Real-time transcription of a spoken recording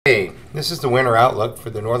This is the winter outlook for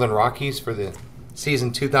the Northern Rockies for the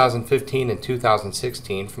season 2015 and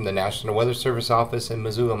 2016 from the National Weather Service office in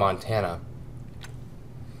Missoula, Montana.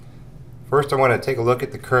 First, I want to take a look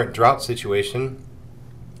at the current drought situation.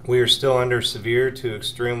 We are still under severe to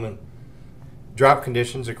extreme drought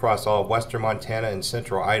conditions across all of western Montana and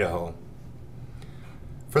central Idaho.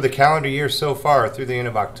 For the calendar year so far, through the end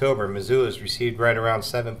of October, Missoula has received right around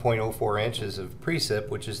 7.04 inches of precip,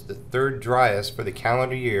 which is the third driest for the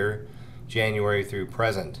calendar year, January through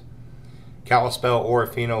present. Kalispell,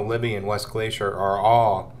 Orofino, Libby, and West Glacier are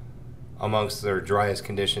all amongst their driest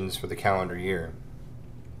conditions for the calendar year.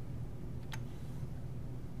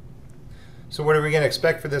 So what are we going to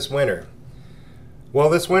expect for this winter? Well,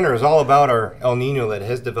 this winter is all about our El Nino that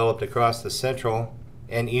has developed across the central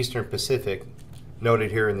and eastern Pacific,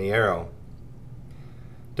 noted here in the arrow.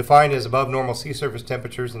 Defined as above normal sea surface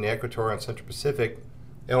temperatures in the equatorial and central Pacific,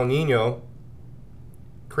 El Nino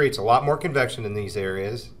creates a lot more convection in these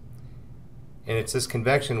areas, and it's this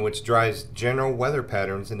convection which drives general weather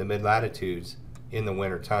patterns in the mid-latitudes in the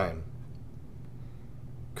winter time.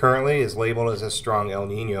 Currently is labeled as a strong El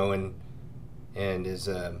Nino and is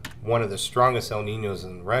one of the strongest El Ninos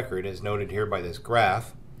on record, as noted here by this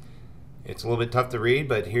graph. It's a little bit tough to read,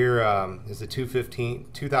 but here is the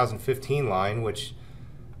 2015 line, which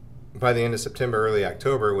by the end of September, early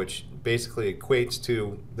October, which basically equates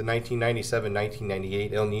to the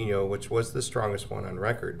 1997-1998 El Nino, which was the strongest one on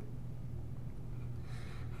record.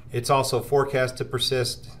 It's also forecast to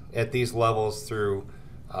persist at these levels through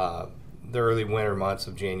the early winter months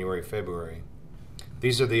of January, February.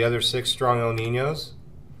 These are the other 6 strong El Ninos.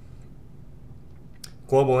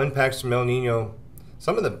 Global impacts from El Nino.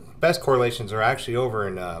 Some of the best correlations are actually over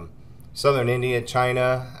in southern India,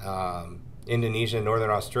 China, Indonesia, and northern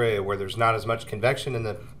Australia, where there's not as much convection in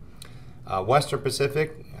the western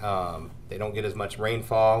Pacific. They don't get as much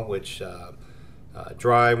rainfall, which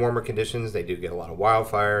dry, warmer conditions. They do get a lot of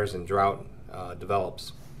wildfires, and drought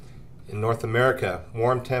develops. In North America,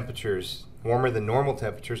 warm temperatures, warmer than normal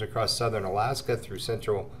temperatures across southern Alaska through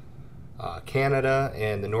central Canada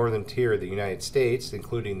and the northern tier of the United States,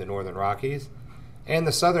 including the Northern Rockies, and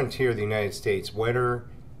the southern tier of the United States, wetter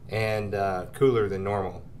and cooler than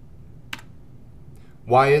normal.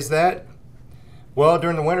 Why is that? Well,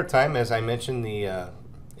 during the wintertime, as I mentioned,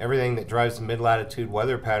 everything that drives the mid-latitude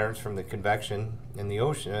weather patterns from the convection in the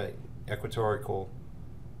ocean, equatorial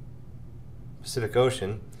Pacific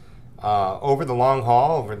Ocean, over the long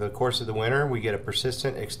haul, over the course of the winter, we get a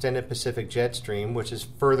persistent extended Pacific jet stream, which is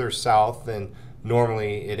further south than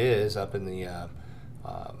normally it is up in the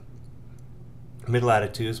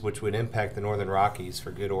mid-latitudes, which would impact the Northern Rockies for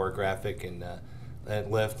good orographic and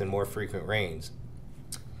lift and more frequent rains.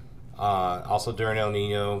 Also during El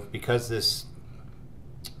Nino, because this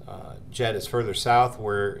jet is further south,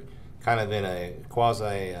 we're kind of in a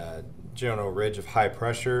quasi-general ridge of high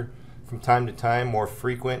pressure from time to time, more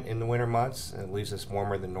frequent in the winter months, and it leaves us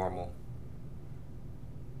warmer than normal.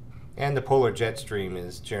 And the polar jet stream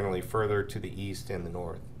is generally further to the east and the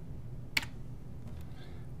north.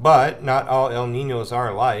 But not all El Ninos are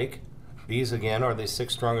alike. These again are the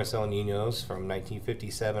 6 strongest El Ninos from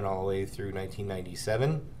 1957 all the way through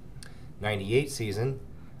 1997-98 season.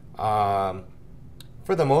 For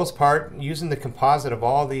the most part, using the composite of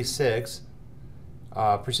all these 6,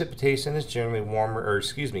 precipitation is generally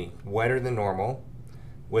wetter than normal,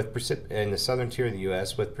 with in the southern tier of the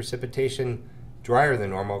U.S., with precipitation drier than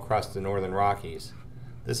normal across the Northern Rockies.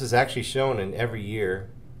 This is actually shown in every year,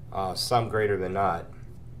 some greater than not.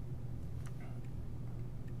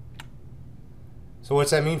 So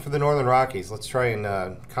what's that mean for the Northern Rockies? Let's try and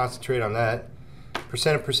concentrate on that.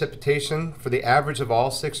 Percent of precipitation for the average of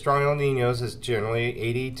all 6 strong El Ninos is generally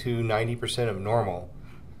 80 to 90% of normal,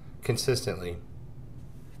 consistently.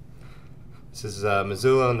 This is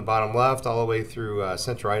Missoula on the bottom left, all the way through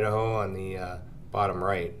central Idaho on the bottom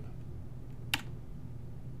right.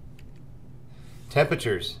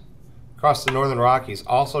 Temperatures across the Northern Rockies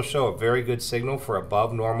also show a very good signal for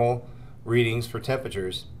above normal readings for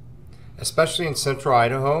temperatures, especially in central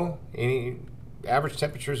Idaho. Any average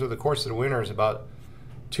temperatures over the course of the winter is about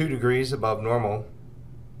 2 degrees above normal.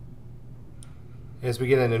 As we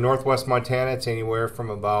get into northwest Montana, it's anywhere from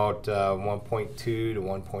about 1.2 to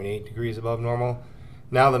 1.8 degrees above normal.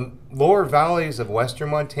 Now, the lower valleys of western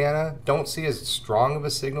Montana don't see as strong of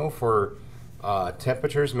a signal for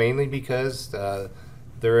temperatures, mainly because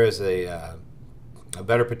there is a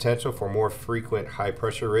better potential for more frequent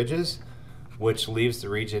high-pressure ridges, which leaves the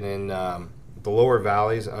region in the lower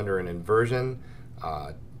valleys under an inversion.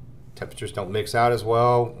 Temperatures don't mix out as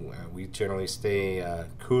well. We generally stay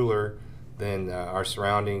cooler than our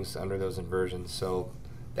surroundings under those inversions. So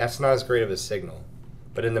That's not as great of a signal.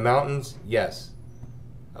 But in the mountains, yes,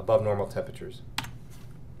 above normal temperatures.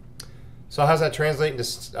 So how's that translate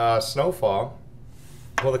into snowfall?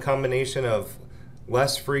 Well, the combination of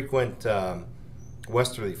less frequent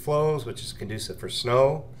westerly flows, which is conducive for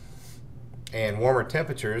snow, and warmer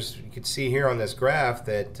temperatures. You can see here on this graph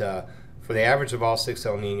that for the average of all 6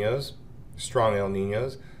 El Niños, strong El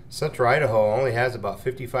Niños, central Idaho only has about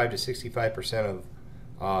 55 to 65%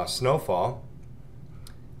 of snowfall.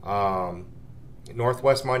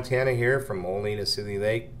 Northwest Montana here, from Olney to Silly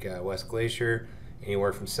Lake, West Glacier,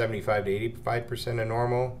 anywhere from 75 to 85% of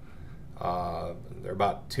normal. They're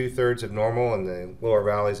about 2/3 of normal in the lower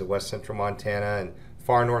valleys of west central Montana and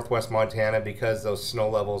far northwest Montana. Because those snow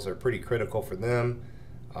levels are pretty critical for them,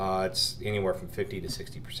 it's anywhere from 50 to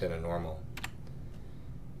 60% of normal.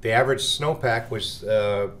 The average snowpack was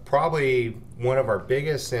probably one of our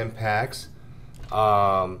biggest impacts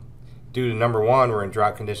due to, number one, we're in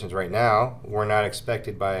drought conditions right now. We're not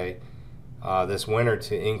expected by this winter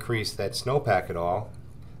to increase that snowpack at all.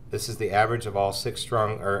 This is the average of all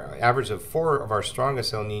average of 4 of our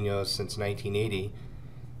strongest El Niños since 1980,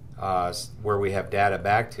 where we have data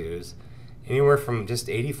back to, is anywhere from just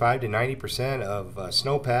 85 to 90% of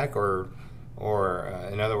snowpack, or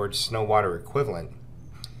in other words, snow water equivalent.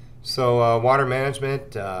 So water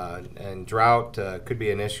management and drought could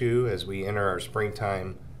be an issue as we enter our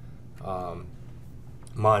springtime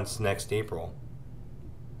months next April.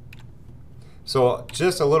 So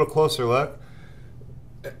just a little closer look.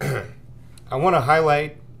 I want to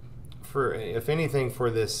highlight, for if anything,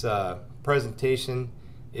 for this presentation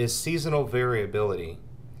is seasonal variability.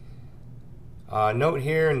 Note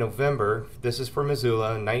here in November, this is for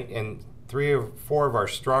Missoula, and 3 or 4 of our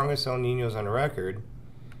strongest El Niños on record,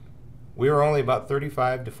 we were only about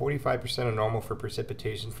 35 to 45% of normal for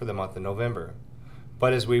precipitation for the month of November.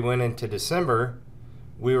 But as we went into December,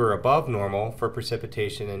 we were above normal for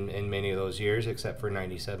precipitation in many of those years, except for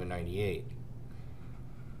 97, 98.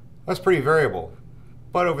 That's pretty variable.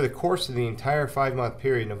 But over the course of the entire 5-month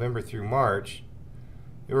period, November through March,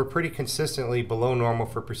 we were pretty consistently below normal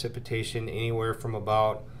for precipitation, anywhere from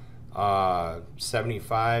about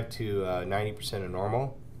 75 to 90% of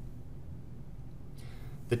normal.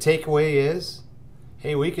 The takeaway is,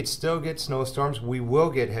 hey, we could still get snowstorms. We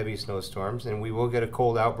will get heavy snowstorms, and we will get a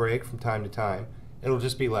cold outbreak from time to time. It'll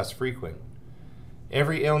just be less frequent.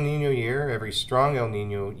 Every El Nino year, every strong El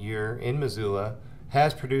Nino year in Missoula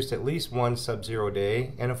has produced at least 1 sub-zero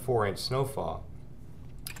day and a 4-inch snowfall.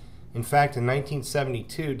 In fact, in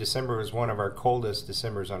 1972, December was one of our coldest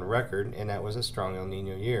Decembers on record, and that was a strong El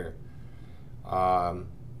Nino year.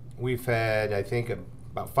 We've had, I think,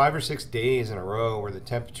 about 5 or 6 days in a row where the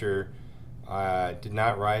temperature did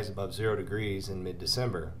not rise above 0 degrees in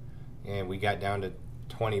mid-December, and we got down to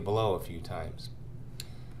 20 below a few times.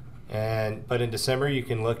 But in December, you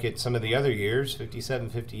can look at some of the other years, 57,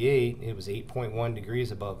 58, it was 8.1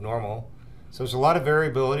 degrees above normal. So there's a lot of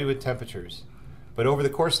variability with temperatures. But over the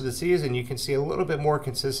course of the season, you can see a little bit more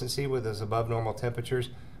consistency with those above normal temperatures,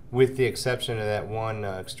 with the exception of that one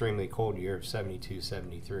extremely cold year of 72,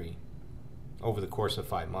 73 over the course of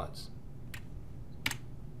 5 months.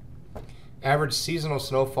 Average seasonal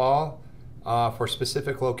snowfall for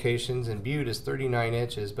specific locations in Butte is 39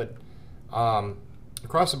 inches, but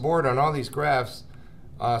across the board on all these graphs,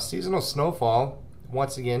 seasonal snowfall,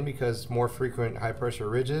 once again, because more frequent high pressure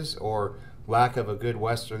ridges or lack of a good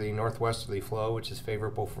westerly northwesterly flow, which is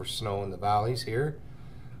favorable for snow in the valleys here.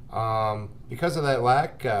 Because of that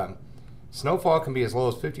lack, snowfall can be as low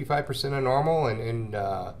as 55% of normal, and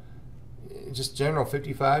just general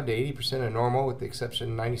 55 to 80% of normal, with the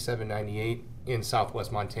exception 97, 98 in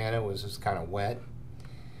southwest Montana was just kind of wet.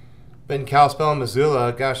 But in Kalispell and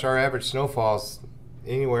Missoula, gosh, our average snowfall's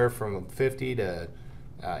anywhere from 50 to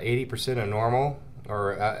 80% of normal,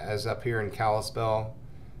 or as up here in Kalispell,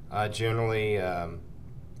 generally in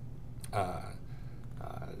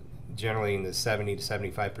the 70 to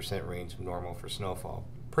 75% range of normal for snowfall.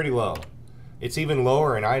 Pretty low. It's even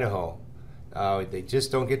lower in Idaho. They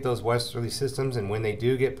just don't get those westerly systems, and when they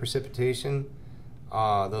do get precipitation,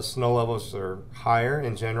 those snow levels are higher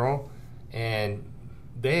in general, and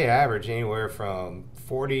they average anywhere from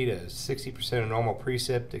 40 to 60% of normal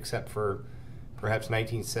precip, except for perhaps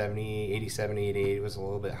 1970, 87, 88 was a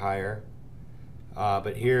little bit higher.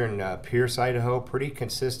 But here in Pierce, Idaho, pretty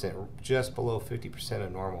consistent, just below 50%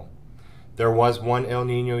 of normal. There was one El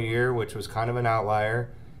Nino year, which was kind of an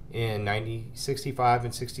outlier, in 65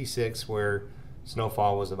 and 66, where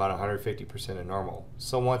snowfall was about 150% of normal.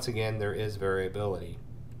 So once again, there is variability.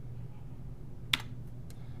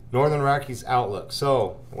 Northern Rockies outlook.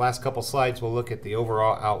 So last couple slides, we'll look at the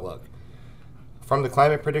overall outlook. From the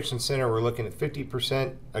Climate Prediction Center, we're looking at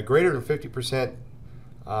 50%, a greater than 50%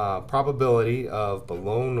 probability of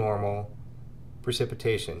below normal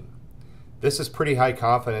precipitation. This is pretty high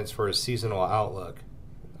confidence for a seasonal outlook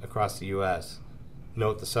across the U.S.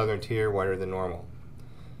 Note the southern tier, wetter than normal.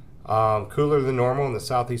 Cooler than normal in the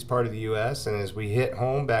southeast part of the U.S., and as we hit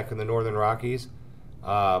home back in the northern Rockies,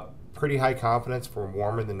 pretty high confidence for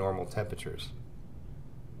warmer than normal temperatures.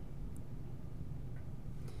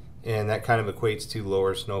 And that kind of equates to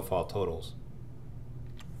lower snowfall totals.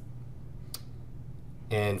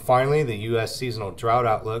 And finally, the U.S. seasonal drought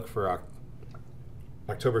outlook for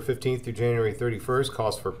October 15th through January 31st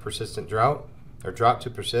calls for persistent drought, or drought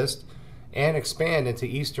to persist, and expand into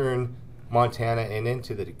eastern Montana and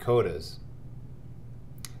into the Dakotas.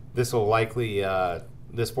 This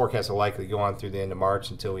forecast will likely go on through the end of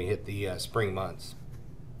March until we hit the spring months.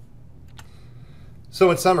 So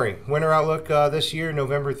in summary, winter outlook this year,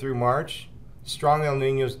 November through March. Strong El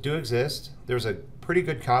Niños do exist. There's a pretty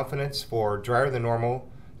good confidence for drier than normal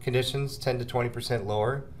conditions, 10 to 20%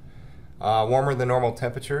 lower. Warmer than normal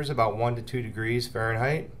temperatures, about 1 to 2 degrees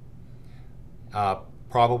Fahrenheit.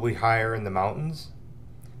 Probably higher in the mountains.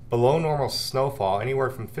 Below normal snowfall, anywhere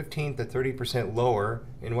from 15 to 30% lower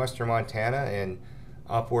in western Montana, and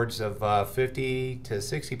upwards of 50 to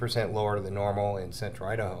 60% lower than normal in central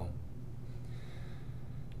Idaho.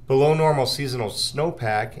 Below normal seasonal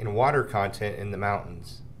snowpack and water content in the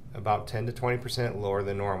mountains, about 10 to 20% lower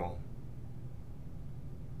than normal.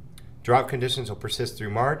 Drought conditions will persist through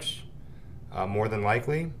March, more than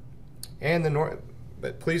likely. And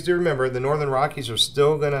but please do remember, the northern Rockies are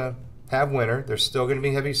still going to have winter. There's still going to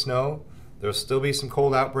be heavy snow. There'll still be some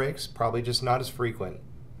cold outbreaks, probably just not as frequent.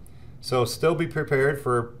 So still be prepared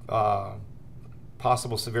for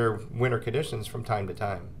possible severe winter conditions from time to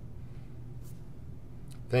time.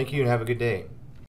 Thank you and have a good day.